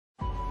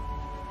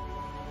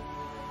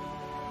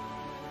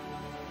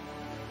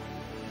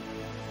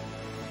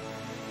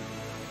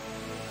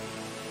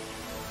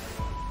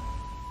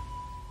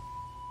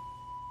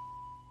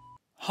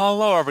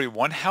Hello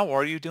everyone, how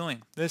are you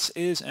doing? This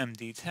is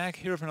MD Tech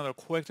here with another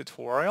quick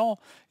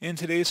tutorial. In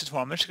today's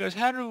tutorial, I'm going to show you guys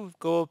how to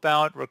go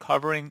about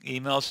recovering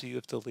emails that you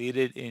have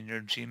deleted in your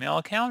Gmail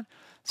account.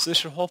 So this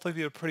should hopefully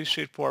be a pretty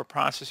straightforward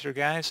process here,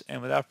 guys,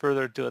 and without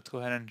further ado, let's go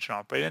ahead and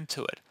jump right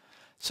into it.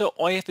 So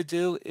all you have to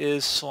do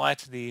is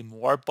select the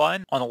More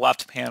button on the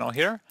left panel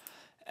here,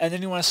 and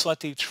then you want to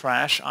select the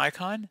trash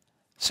icon.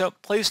 So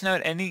please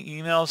note any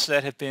emails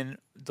that have been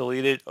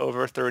deleted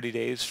over 30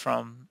 days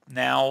from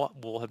now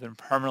will have been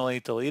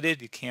permanently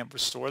deleted. You can't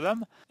restore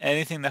them.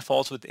 Anything that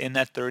falls within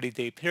that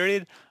 30-day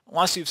period,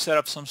 unless you've set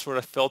up some sort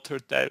of filter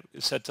that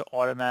is set to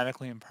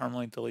automatically and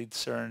permanently delete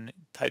certain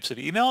types of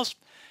emails,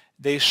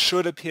 they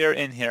should appear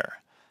in here.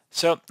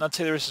 So let's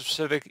say there's a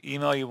specific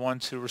email you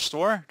want to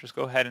restore. Just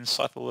go ahead and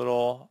select the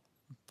little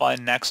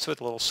button next to it,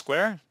 the little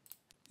square.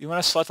 You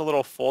want to select a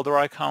little folder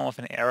icon with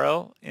an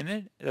arrow in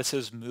it that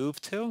says Move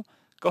To.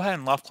 Go ahead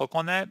and left click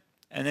on that,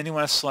 and then you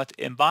want to select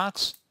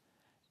Inbox,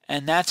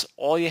 and that's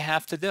all you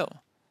have to do.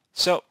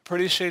 So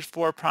pretty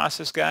straightforward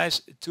process,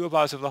 guys. I do hope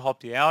I was able to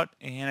help you out,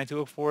 and I do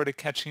look forward to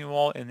catching you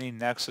all in the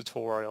next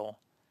tutorial.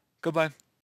 Goodbye.